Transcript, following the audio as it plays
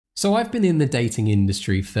So I've been in the dating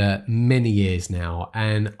industry for many years now,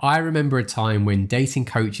 and I remember a time when dating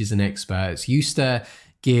coaches and experts used to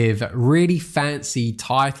give really fancy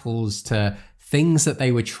titles to things that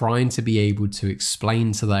they were trying to be able to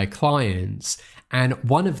explain to their clients, and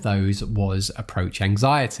one of those was approach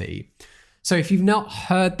anxiety. So if you've not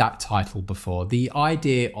heard that title before, the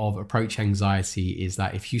idea of approach anxiety is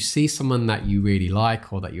that if you see someone that you really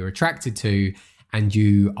like or that you're attracted to, and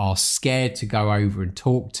you are scared to go over and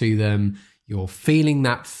talk to them, you're feeling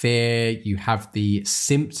that fear, you have the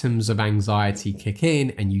symptoms of anxiety kick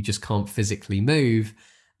in and you just can't physically move,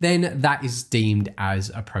 then that is deemed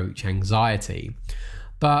as approach anxiety.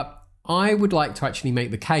 But I would like to actually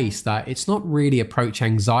make the case that it's not really approach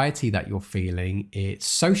anxiety that you're feeling, it's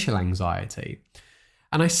social anxiety.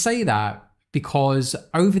 And I say that because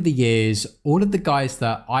over the years, all of the guys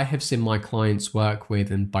that I have seen my clients work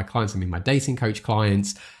with, and by clients I mean my dating coach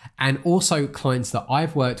clients, and also clients that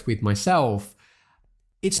I've worked with myself,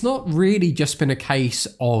 it's not really just been a case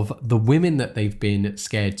of the women that they've been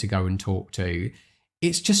scared to go and talk to.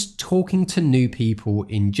 It's just talking to new people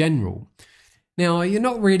in general. Now, you're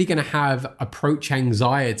not really going to have approach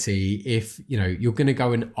anxiety if, you're going to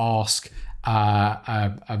go and ask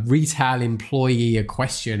a retail employee a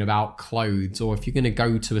question about clothes, or if you're going to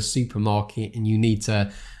go to a supermarket and you need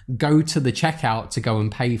to go to the checkout to go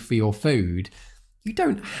and pay for your food. You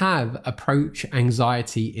don't have approach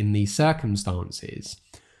anxiety in these circumstances.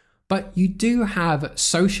 But you do have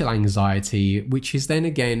social anxiety, which is then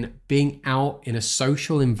again being out in a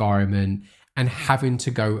social environment and having to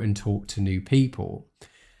go and talk to new people.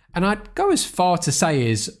 And I'd go as far to say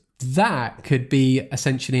is that could be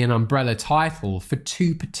essentially an umbrella title for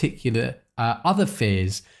two particular other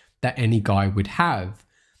fears that any guy would have.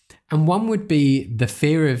 And one would be the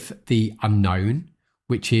fear of the unknown,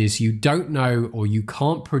 which is you don't know or you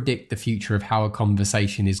can't predict the future of how a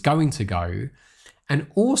conversation is going to go. And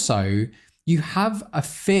also you have a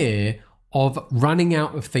fear of running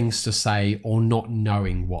out of things to say or not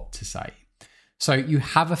knowing what to say. So you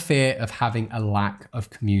have a fear of having a lack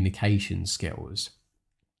of communication skills,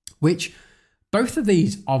 which both of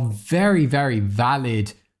these are very, very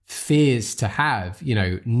valid fears to have.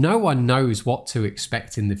 No one knows what to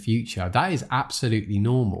expect in the future. That is absolutely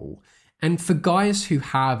normal. And for guys who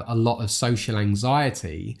have a lot of social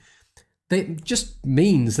anxiety, that just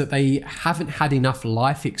means that they haven't had enough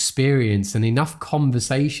life experience and enough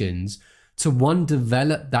conversations to, one,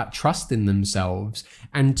 develop that trust in themselves,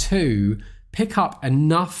 and two, pick up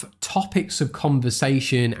enough topics of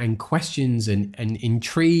conversation and questions and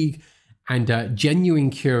intrigue and genuine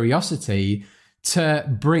curiosity to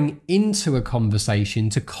bring into a conversation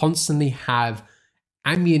to constantly have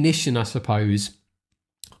ammunition, I suppose,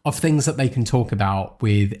 of things that they can talk about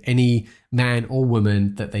with any man or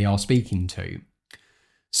woman that they are speaking to.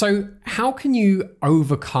 So how can you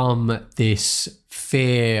overcome this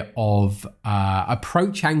fear of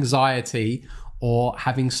approach anxiety or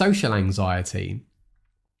having social anxiety?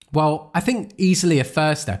 Well, I think easily a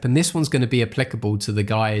first step, and this one's going to be applicable to the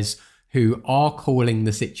guys who are calling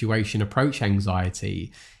the situation approach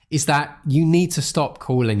anxiety, is that you need to stop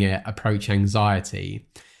calling it approach anxiety.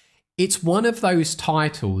 It's one of those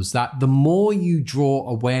titles that the more you draw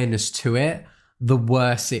awareness to it, the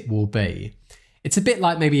worse it will be. It's a bit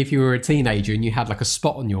like maybe if you were a teenager and you had like a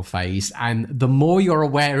spot on your face, and the more you're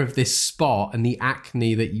aware of this spot and the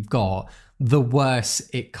acne that you've got, the worse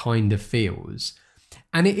it kind of feels.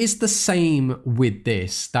 And it is the same with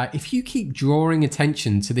this, that if you keep drawing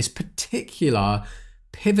attention to this particular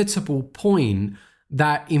pivotal point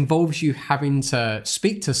that involves you having to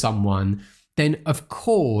speak to someone, then of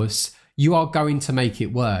course you are going to make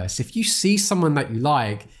it worse. If you see someone that you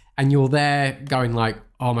like and you're there going like,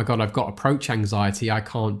 oh my God, I've got approach anxiety, I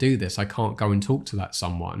can't do this, I can't go and talk to that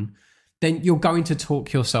someone, then you're going to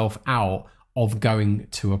talk yourself out of going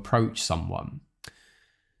to approach someone.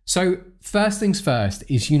 So first things first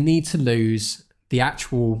is you need to lose the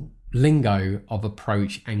actual lingo of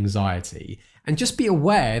approach anxiety and just be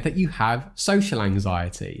aware that you have social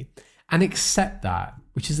anxiety and accept that,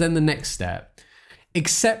 which is then the next step.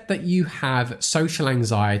 Accept that you have social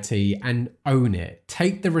anxiety and own it.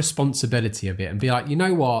 Take the responsibility of it and be like, you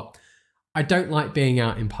know what? I don't like being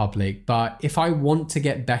out in public, but if I want to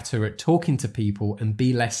get better at talking to people and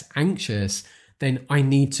be less anxious, then I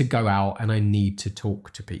need to go out and I need to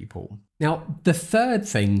talk to people. Now, the third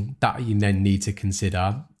thing that you then need to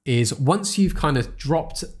consider is once you've kind of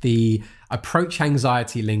dropped the approach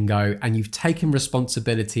anxiety lingo and you've taken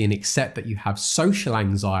responsibility and accept that you have social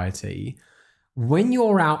anxiety, when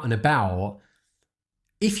you're out and about,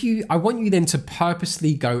 I want you then to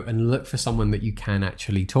purposely go and look for someone that you can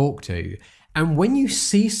actually talk to. And when you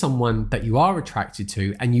see someone that you are attracted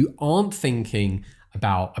to and you aren't thinking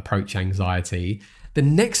about approach anxiety, the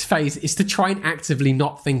next phase is to try and actively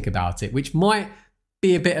not think about it, which might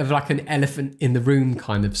be a bit of like an elephant in the room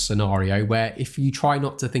kind of scenario where if you try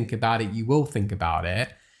not to think about it, you will think about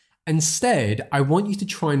it. Instead, I want you to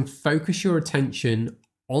try and focus your attention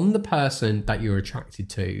on the person that you're attracted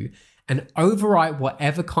to and overwrite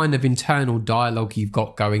whatever kind of internal dialogue you've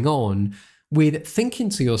got going on with thinking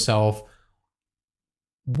to yourself,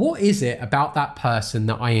 what is it about that person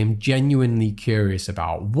that I am genuinely curious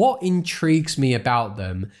about? What intrigues me about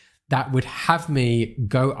them that would have me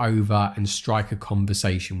go over and strike a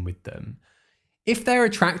conversation with them? If they're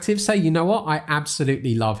attractive, say, you know what, I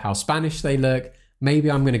absolutely love how Spanish they look.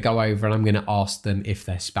 Maybe I'm going to go over and I'm going to ask them if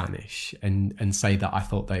they're Spanish and say that I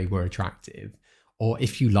thought they were attractive. Or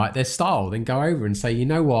if you like their style, then go over and say, you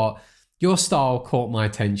know what, your style caught my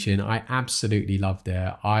attention. I absolutely loved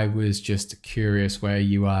it. I was just curious where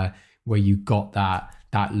you got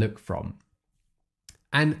that look from.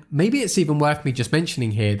 And maybe it's even worth me just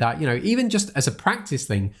mentioning here that, you know, even just as a practice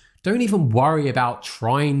thing, don't even worry about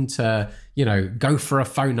trying to, you know, go for a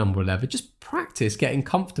phone number or whatever. Just practice getting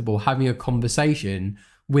comfortable having a conversation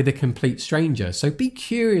with a complete stranger. So be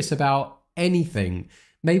curious about anything.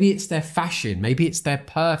 Maybe it's their fashion, maybe it's their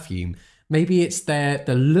perfume, maybe it's the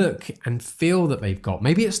look and feel that they've got,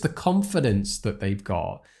 maybe it's the confidence that they've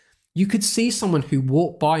got. You could see someone who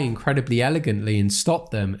walked by incredibly elegantly and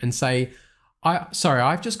stop them and say,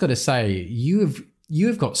 I've just got to say, you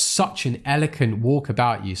have got such an elegant walk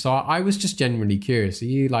about you. So I was just genuinely curious. Are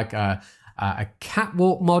you like a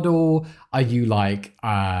catwalk model? Are you like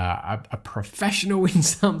a professional in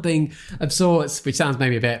something of sorts? Which sounds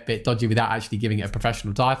maybe a bit dodgy without actually giving it a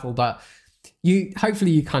professional title, but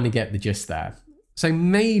hopefully you kind of get the gist there. So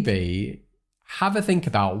maybe have a think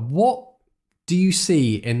about, what do you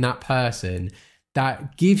see in that person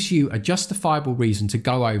that gives you a justifiable reason to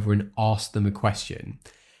go over and ask them a question?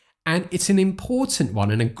 And it's an important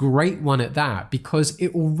one and a great one at that, because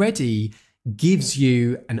it already gives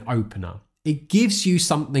you an opener. It gives you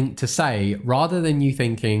something to say rather than you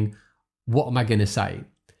thinking, what am I going to say?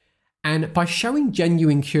 And by showing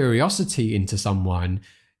genuine curiosity into someone,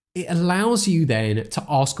 it allows you then to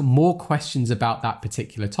ask more questions about that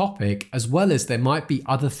particular topic, as well as there might be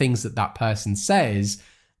other things that that person says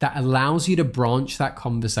that allows you to branch that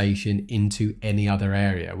conversation into any other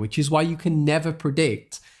area, which is why you can never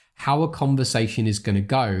predict how a conversation is going to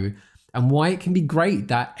go, and why it can be great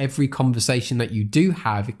that every conversation that you do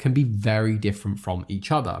have, it can be very different from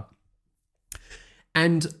each other.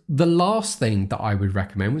 And the last thing that I would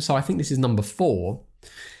recommend, so I think this is number 4,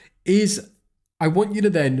 is I want you to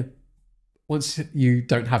then, once you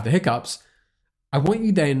don't have the hiccups, I want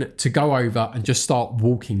you then to go over and just start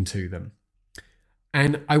walking to them.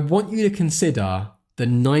 And I want you to consider the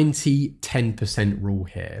 90-10% rule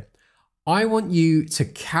here. I want you to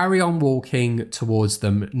carry on walking towards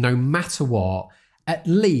them no matter what, at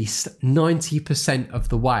least 90% of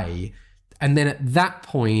the way. And then at that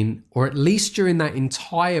point, or at least during that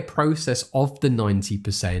entire process of the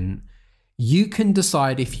 90%, you can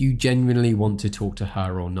decide if you genuinely want to talk to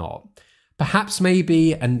her or not. Perhaps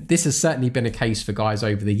maybe, and this has certainly been a case for guys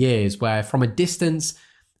over the years, where from a distance,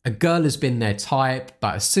 a girl has been their type,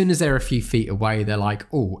 but as soon as they're a few feet away, they're like,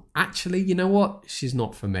 oh, actually, you know what? She's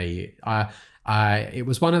not for me. It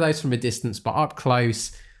was one of those from a distance, but up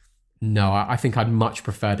close, no, I think I'd much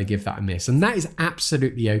prefer to give that a miss. And that is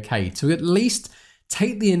absolutely okay. To at least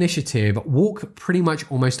take the initiative, walk pretty much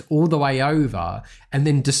almost all the way over, and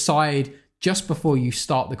then decide just before you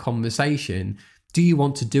start the conversation, do you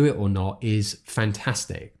want to do it or not, is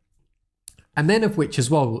fantastic. And then of which as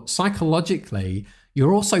well, psychologically,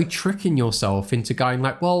 you're also tricking yourself into going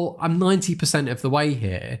like, well, I'm 90% of the way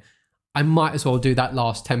here. I might as well do that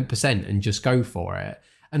last 10% and just go for it.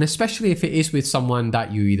 And especially if it is with someone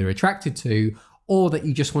that you're either attracted to or that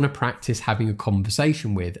you just want to practice having a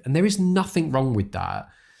conversation with. And there is nothing wrong with that.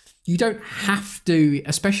 You don't have to,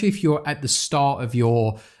 especially if you're at the start of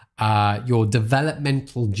your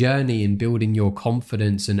developmental journey in building your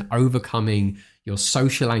confidence and overcoming your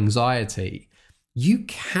social anxiety. You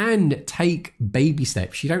can take baby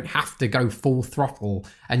steps. You don't have to go full throttle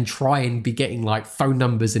and try and be getting like phone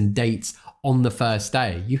numbers and dates on the first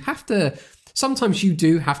day. Sometimes you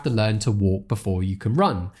do have to learn to walk before you can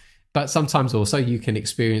run. But sometimes also you can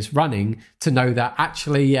experience running to know that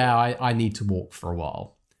actually, yeah, I need to walk for a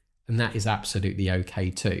while. And that is absolutely okay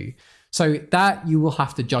too. So that you will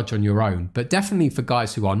have to judge on your own. But definitely for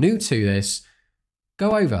guys who are new to this,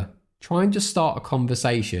 go over, try and just start a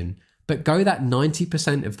conversation. But go that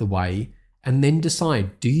 90% of the way and then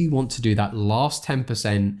decide, do you want to do that last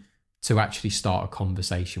 10% to actually start a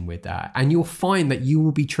conversation with that. And you'll find that you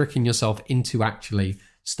will be tricking yourself into actually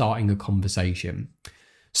starting a conversation.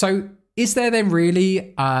 So is there then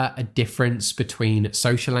really a difference between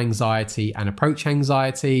social anxiety and approach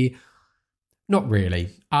anxiety? Not really.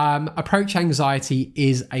 Approach anxiety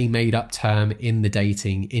is a made-up term in the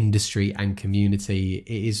dating industry and community.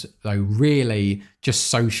 It is, though, really just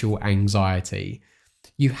social anxiety.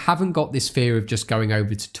 You haven't got this fear of just going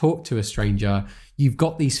over to talk to a stranger. You've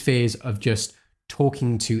got these fears of just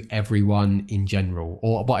talking to everyone in general,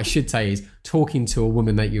 or what I should say is talking to a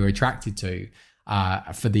woman that you're attracted to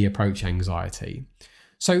for the approach anxiety.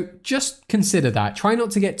 So just consider that. Try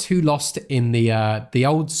not to get too lost in the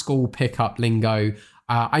old school pickup lingo.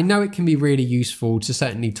 I know it can be really useful to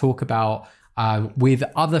certainly talk about with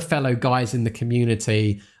other fellow guys in the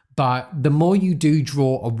community, but the more you do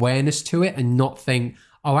draw awareness to it and not think,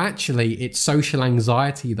 oh, actually, it's social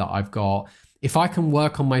anxiety that I've got. If I can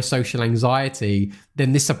work on my social anxiety,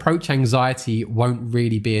 then this approach anxiety won't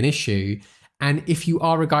really be an issue. And if you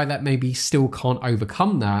are a guy that maybe still can't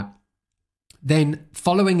overcome that, then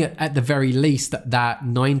following it at the very least, that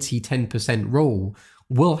 90-10% rule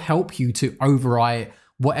will help you to override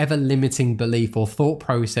whatever limiting belief or thought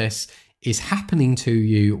process is happening to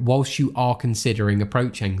you whilst you are considering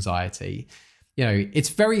approach anxiety. You know, it's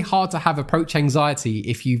very hard to have approach anxiety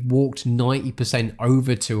if you've walked 90%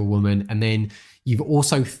 over to a woman and then you've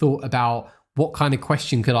also thought about what kind of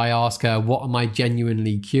question could I ask her? What am I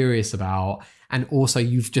genuinely curious about? And also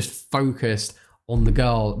you've just focused on the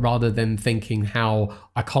girl rather than thinking how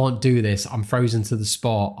I can't do this. I'm frozen to the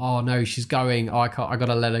spot. Oh no, she's going. Oh, I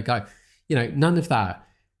gotta let her go. You know, none of that.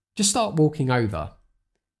 Just start walking over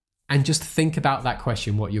and just think about that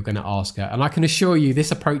question, what you're going to ask her. And I can assure you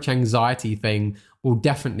this approach anxiety thing will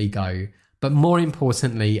definitely go. But more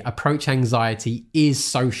importantly, approach anxiety is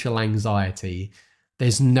social anxiety.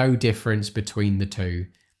 There's no difference between the two.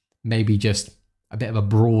 Maybe just a bit of a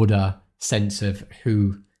broader sense of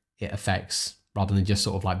who it affects rather than just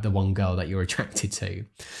sort of like the one girl that you're attracted to.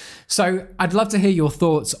 So I'd love to hear your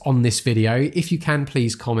thoughts on this video. If you can,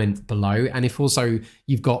 please comment below. And if also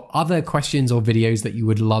you've got other questions or videos that you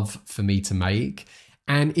would love for me to make.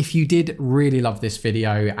 And if you did really love this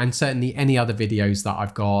video and certainly any other videos that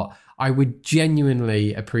I've got, I would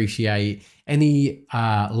genuinely appreciate any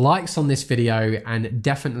likes on this video and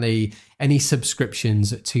definitely any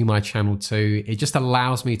subscriptions to my channel too. It just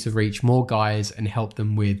allows me to reach more guys and help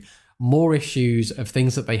them with more issues of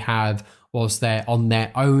things that they have whilst they're on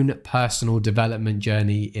their own personal development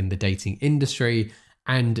journey in the dating industry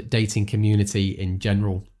and dating community in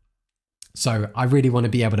general. So I really want to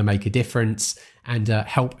be able to make a difference and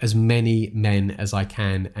help as many men as I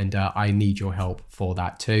can. And I need your help for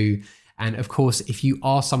that too. And of course, if you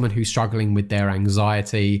are someone who's struggling with their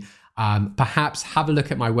anxiety, perhaps have a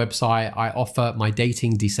look at my website. I offer my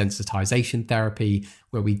dating desensitization therapy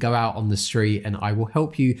where we go out on the street and I will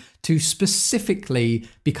help you to specifically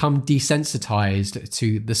become desensitized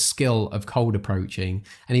to the skill of cold approaching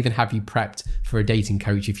and even have you prepped for a dating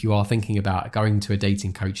coach if you are thinking about going to a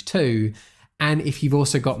dating coach too. And if you've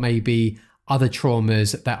also got maybe other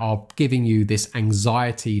traumas that are giving you this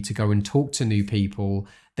anxiety to go and talk to new people,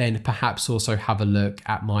 then perhaps also have a look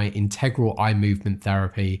at my integral eye movement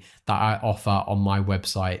therapy that I offer on my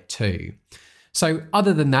website too. So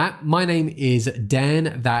other than that, my name is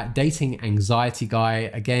Dan, that dating anxiety guy.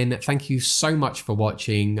 Again, thank you so much for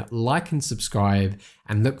watching. Like and subscribe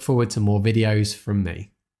and look forward to more videos from me.